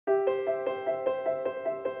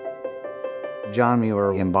John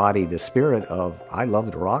Muir embodied the spirit of, I love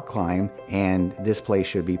to rock climb, and this place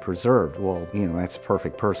should be preserved. Well, you know, that's a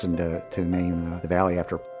perfect person to name the valley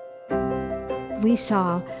after. We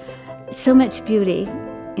saw so much beauty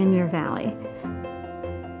in Muir Valley.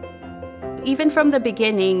 Even from the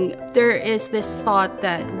beginning, there is this thought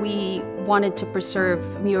that we wanted to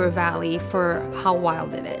preserve Muir Valley for how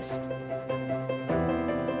wild it is.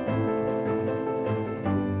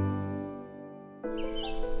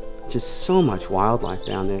 Just so much wildlife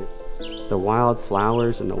down there. The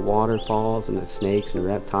wildflowers and the waterfalls and the snakes and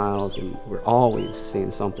reptiles, and we're always seeing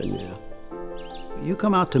something new. You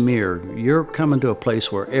come out to Muir, you're coming to a place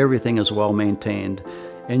where everything is well maintained,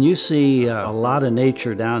 and you see a lot of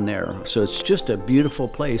nature down there. So it's just a beautiful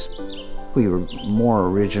place. We were more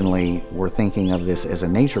originally were thinking of this as a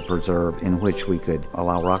nature preserve in which we could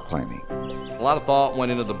allow rock climbing. A lot of thought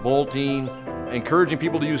went into the bolting, encouraging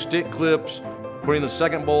people to use stick clips, putting the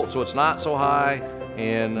second bolt so it's not so high,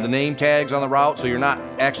 and the name tags on the route so you're not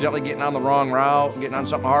accidentally getting on the wrong route and getting on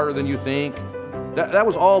something harder than you think. That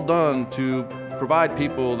was all done to provide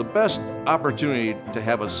people the best opportunity to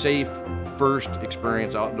have a safe first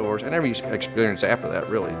experience outdoors and every experience after that,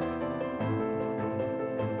 really.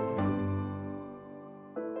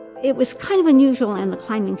 It was kind of unusual in the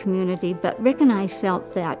climbing community, but Rick and I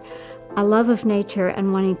felt that a love of nature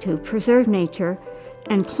and wanting to preserve nature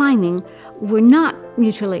and climbing were not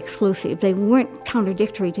mutually exclusive. They weren't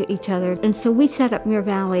contradictory to each other. And so we set up Muir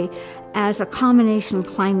Valley as a combination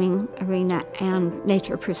climbing arena and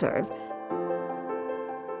nature preserve.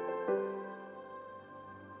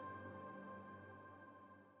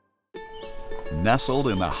 Nestled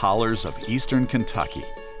in the hollers of eastern Kentucky,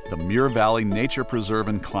 the Muir Valley Nature Preserve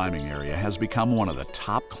and Climbing Area has become one of the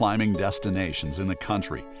top climbing destinations in the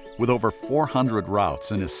country, with over 400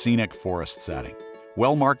 routes in a scenic forest setting.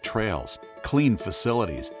 Well-marked trails, clean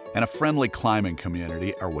facilities, and a friendly climbing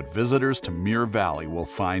community are what visitors to Muir Valley will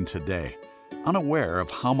find today, unaware of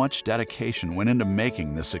how much dedication went into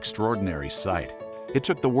making this extraordinary site. It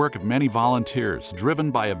took the work of many volunteers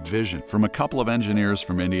driven by a vision from a couple of engineers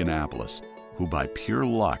from Indianapolis, who by pure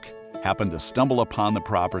luck happened to stumble upon the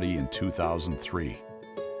property in 2003.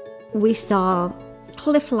 We saw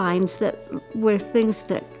cliff lines that were things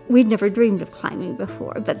that we'd never dreamed of climbing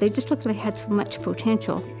before, but they just looked like they had so much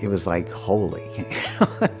potential. It was like, holy,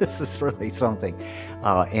 this is really something.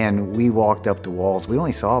 And we walked up to walls. We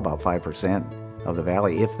only saw about 5% of the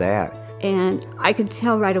valley, if that. And I could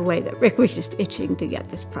tell right away that Rick was just itching to get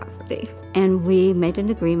this property. And we made an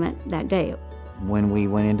agreement that day. When we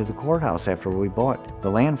went into the courthouse after we bought the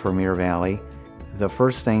land for Muir Valley, the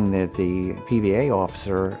first thing that the PVA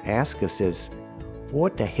officer asked us is,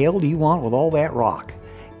 what the hell do you want with all that rock?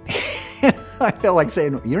 I felt like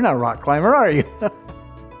saying, you're not a rock climber, are you?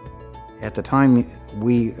 At the time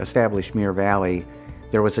we established Muir Valley,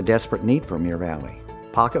 there was a desperate need for Muir Valley.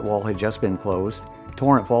 Pocket Wall had just been closed.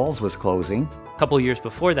 Torrent Falls was closing. A couple years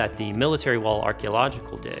before that, the Military Wall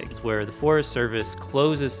archaeological digs, where the Forest Service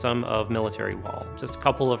closes some of Military Wall, just a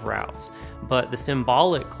couple of routes. But the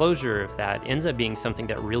symbolic closure of that ends up being something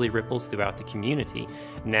that really ripples throughout the community.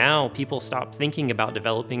 Now people stop thinking about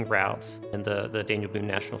developing routes in the Daniel Boone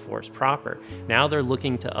National Forest proper. Now they're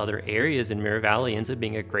looking to other areas, and Muir Valley ends up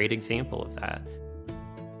being a great example of that.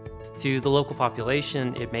 To the local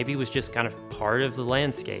population, it maybe was just kind of part of the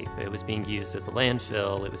landscape. It was being used as a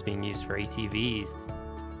landfill, it was being used for ATVs.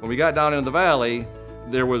 When we got down into the valley,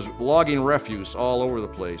 there was logging refuse all over the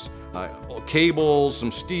place. Cables,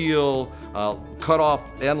 some steel, cut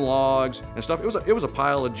off end logs and stuff. It was a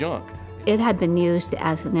pile of junk. It had been used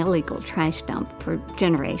as an illegal trash dump for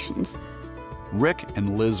generations. Rick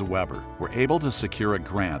and Liz Weber were able to secure a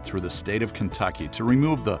grant through the state of Kentucky to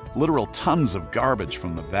remove the literal tons of garbage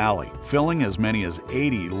from the valley, filling as many as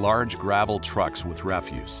 80 large gravel trucks with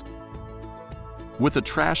refuse. With the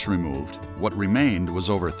trash removed, what remained was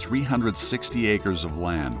over 360 acres of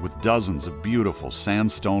land with dozens of beautiful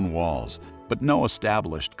sandstone walls, but no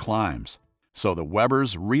established climbs. So the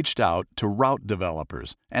Webers reached out to route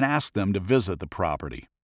developers and asked them to visit the property.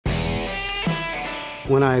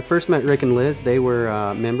 When I first met Rick and Liz, they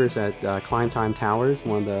were members at Climb Time Towers,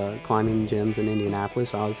 one of the climbing gyms in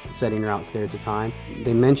Indianapolis. I was setting routes there at the time.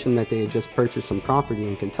 They mentioned that they had just purchased some property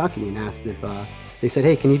in Kentucky and asked if, they said,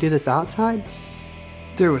 hey, can you do this outside?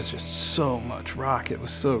 There was just so much rock. It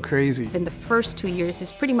was so crazy. In the first 2 years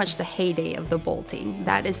is pretty much the heyday of the bolting.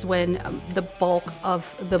 That is when the bulk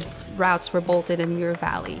of the routes were bolted in Muir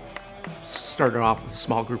Valley. Started off with a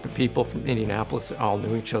small group of people from Indianapolis that all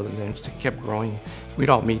knew each other, and then it kept growing. We'd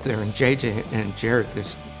all meet there, and JJ and Jared,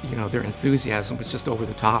 their enthusiasm was just over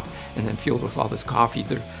the top, and then fueled with all this coffee.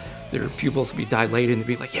 their pupils would be dilated and they'd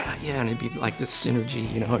be like, yeah, and it'd be like this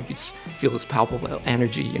synergy, you could just feel this palpable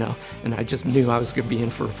energy, and I just knew I was going to be in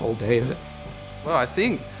for a full day of it. Well, I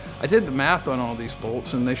think I did the math on all these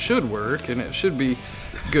bolts, and they should work, and it should be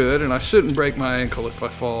good, and I shouldn't break my ankle if I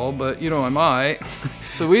fall, but I might.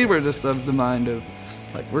 So we were just of the mind of,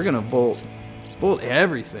 like, we're gonna bolt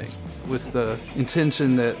everything with the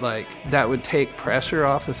intention that, like, that would take pressure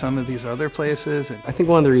off of some of these other places. I think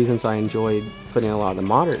one of the reasons I enjoyed putting a lot of the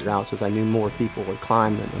moderate routes is I knew more people would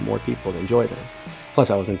climb them and more people would enjoy them. Plus,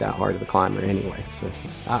 I wasn't that hard of a climber anyway, so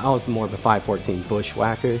I was more of a 514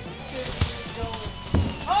 bushwhacker.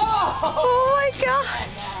 Oh my God!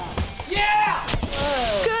 Yeah!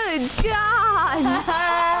 Good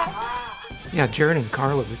God! Yeah, Jared and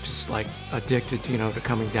Carla were just like addicted, to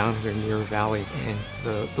coming down here in Muir Valley, and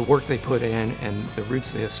the work they put in and the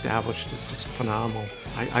routes they established is just phenomenal.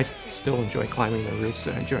 I still enjoy climbing the routes.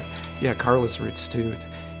 I enjoy, Carla's routes too.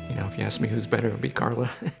 If you ask me who's better, it would be Carla.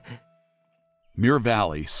 Muir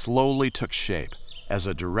Valley slowly took shape as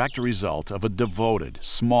a direct result of a devoted,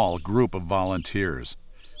 small group of volunteers.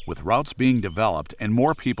 With routes being developed and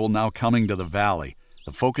more people now coming to the valley,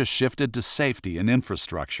 the focus shifted to safety and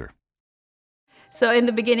infrastructure. So in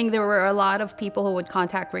the beginning, there were a lot of people who would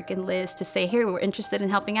contact Rick and Liz to say, here, we're interested in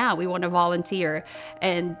helping out. We want to volunteer.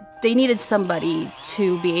 And they needed somebody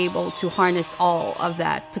to be able to harness all of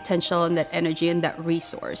that potential and that energy and that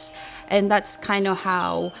resource. And that's kind of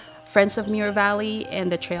how Friends of Muir Valley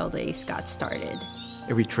and the Trail Days got started.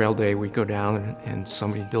 Every trail day, we'd go down and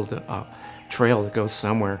somebody build a trail that goes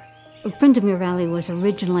somewhere. Friends of Muir Valley was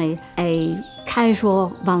originally a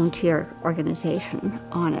casual volunteer organization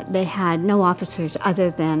on it. They had no officers other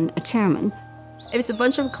than a chairman. It was a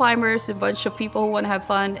bunch of climbers, a bunch of people who want to have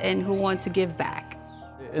fun and who want to give back.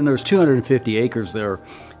 And there's 250 acres there,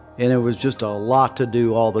 and it was just a lot to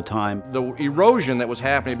do all the time. The erosion that was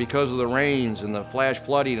happening because of the rains and the flash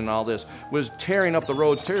flooding and all this was tearing up the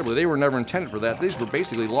roads terribly. They were never intended for that. These were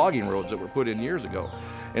basically logging roads that were put in years ago.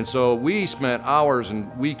 And so we spent hours and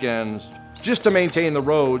weekends just to maintain the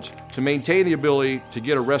roads, to maintain the ability to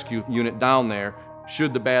get a rescue unit down there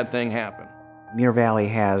should the bad thing happen. Muir Valley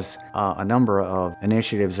has a number of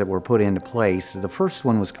initiatives that were put into place. The first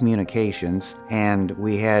one was communications, and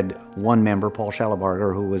we had one member, Paul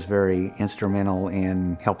Schallebarger, who was very instrumental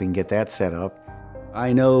in helping get that set up.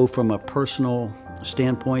 I know from a personal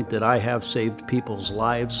standpoint that I have saved people's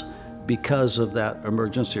lives because of that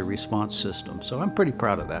emergency response system, so I'm pretty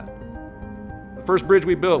proud of that. The first bridge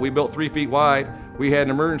we built 3 feet wide. We had an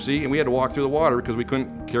emergency and we had to walk through the water because we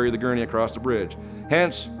couldn't carry the gurney across the bridge.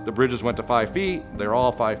 Hence, the bridges went to 5 feet. They're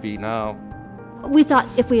all 5 feet now. We thought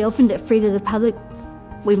if we opened it free to the public,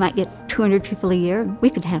 we might get 200 people a year. We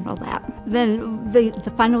could handle that. Then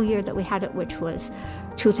the final year that we had it, which was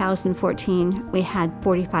 2014, we had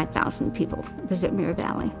 45,000 people visit Muir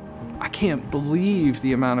Valley. I can't believe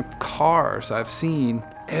the amount of cars I've seen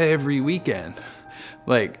every weekend.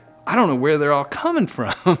 Like, I don't know where they're all coming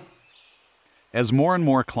from. As more and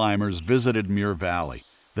more climbers visited Muir Valley,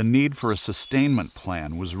 the need for a sustainment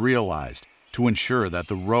plan was realized to ensure that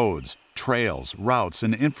the roads, trails, routes,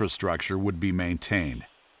 and infrastructure would be maintained.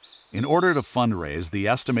 In order to fundraise the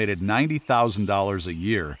estimated $90,000 a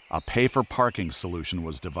year, a pay-for-parking solution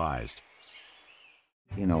was devised.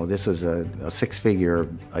 This was a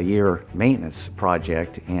six-figure-a-year maintenance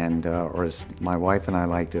project, and or as my wife and I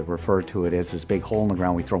like to refer to it as this big hole in the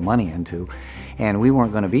ground we throw money into, and we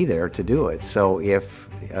weren't going to be there to do it. So if,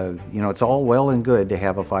 it's all well and good to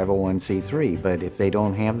have a 501c3, but if they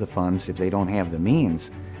don't have the funds, if they don't have the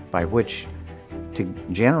means by which to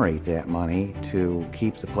generate that money to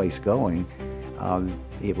keep the place going,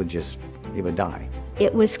 it would die.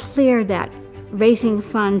 It was clear that raising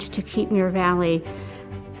funds to keep Muir Valley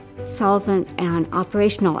solvent and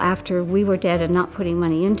operational after we were dead and not putting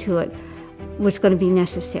money into it was going to be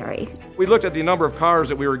necessary. We looked at the number of cars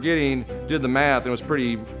that we were getting, did the math, and it was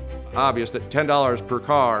pretty obvious that $10 per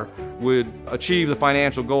car would achieve the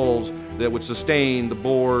financial goals that would sustain the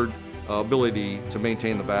board ability to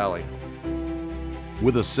maintain the valley.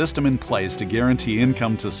 With a system in place to guarantee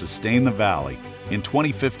income to sustain the valley, in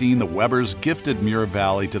 2015 the Webbers gifted Muir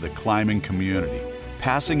Valley to the climbing community,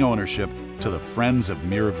 passing ownership to the Friends of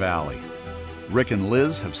Muir Valley. Rick and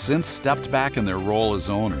Liz have since stepped back in their role as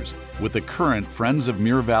owners, with the current Friends of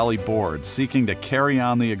Muir Valley board seeking to carry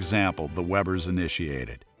on the example the Webbers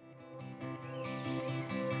initiated.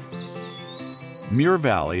 Muir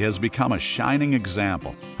Valley has become a shining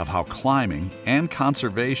example of how climbing and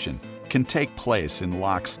conservation can take place in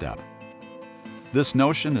lockstep. This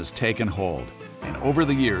notion has taken hold, and over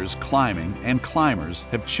the years, climbing and climbers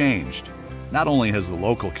have changed. Not only has the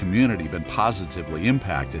local community been positively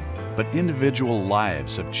impacted, but individual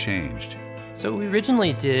lives have changed. So we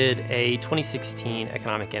originally did a 2016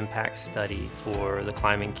 economic impact study for the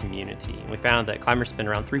climbing community. We found that climbers spend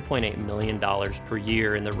around $3.8 million per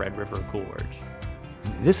year in the Red River Gorge.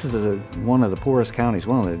 This is one of the poorest counties.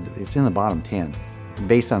 It's in the bottom 10,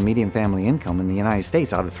 based on median family income in the United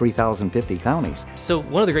States out of 3,050 counties. So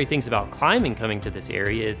one of the great things about climbing coming to this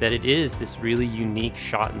area is that it is this really unique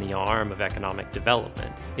shot in the arm of economic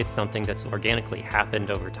development. It's something that's organically happened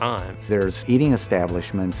over time. There's eating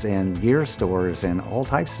establishments and gear stores and all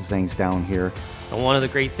types of things down here. And one of the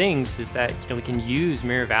great things is that we can use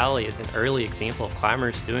Muir Valley as an early example of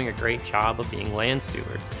climbers doing a great job of being land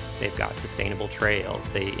stewards. They've got sustainable trails.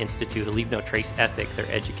 They institute a leave no trace ethic.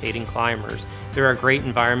 They're educating climbers. They're a great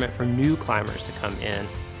environment for new climbers to come in.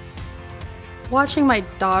 Watching my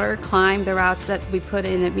daughter climb the routes that we put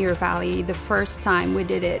in at Muir Valley, the first time we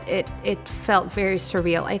did it, it felt very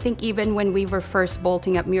surreal. I think even when we were first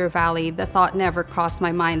bolting up Muir Valley, the thought never crossed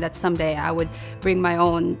my mind that someday I would bring my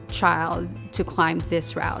own child to climb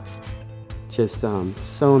these routes. Just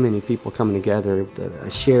so many people coming together with a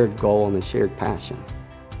shared goal and a shared passion.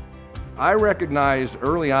 I recognized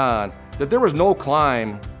early on that there was no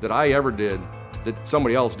climb that I ever did that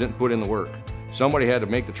somebody else didn't put in the work. Somebody had to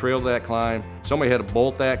make the trail to that climb. Somebody had to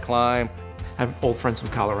bolt that climb. I have old friends from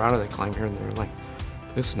Colorado that climb here, and they're like,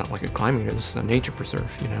 this is not like a climbing here, this is a nature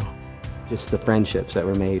preserve, you know. Just the friendships that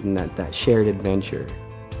were made and that shared adventure.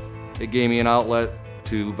 It gave me an outlet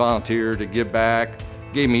to volunteer, to give back,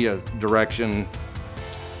 gave me a direction.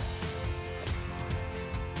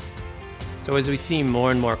 So as we see more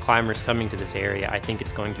and more climbers coming to this area, I think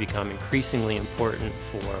it's going to become increasingly important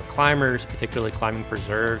for climbers, particularly climbing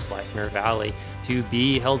preserves like Muir Valley, to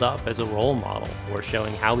be held up as a role model for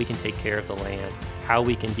showing how we can take care of the land, how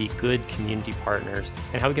we can be good community partners,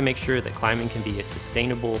 and how we can make sure that climbing can be a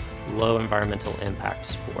sustainable, low environmental impact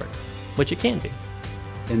sport, which it can be.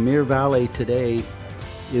 And Muir Valley today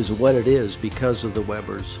is what it is because of the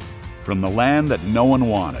Webbers. From the land that no one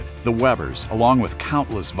wanted, the Webbers, along with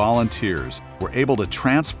countless volunteers, were able to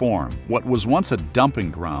transform what was once a dumping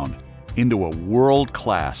ground into a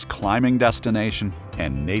world-class climbing destination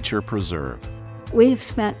and nature preserve. We have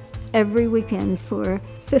spent every weekend for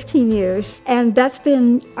 15 years, and that's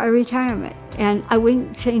been our retirement, and I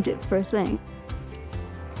wouldn't change it for a thing.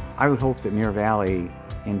 I would hope that Muir Valley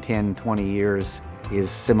in 10, 20 years is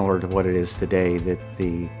similar to what it is today, that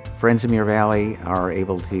the Friends of Muir Valley are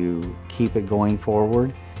able to keep it going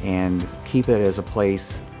forward and keep it as a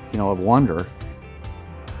place, of wonder.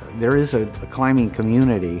 There is a climbing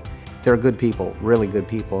community. They're good people, really good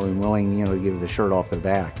people, and willing, to give the shirt off their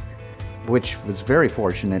back, which was very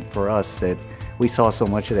fortunate for us that we saw so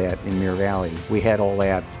much of that in Muir Valley. We had all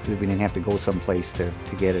that. We didn't have to go someplace to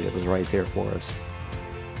get it. It was right there for us.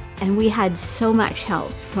 And we had so much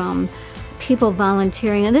help from people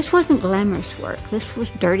volunteering, and this wasn't glamorous work, this was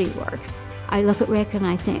dirty work. I look at Rick and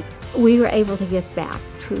I think we were able to give back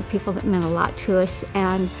to people that meant a lot to us,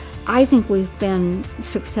 and I think we've been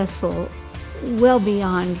successful well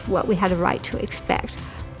beyond what we had a right to expect,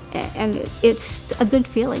 and it's a good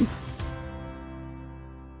feeling.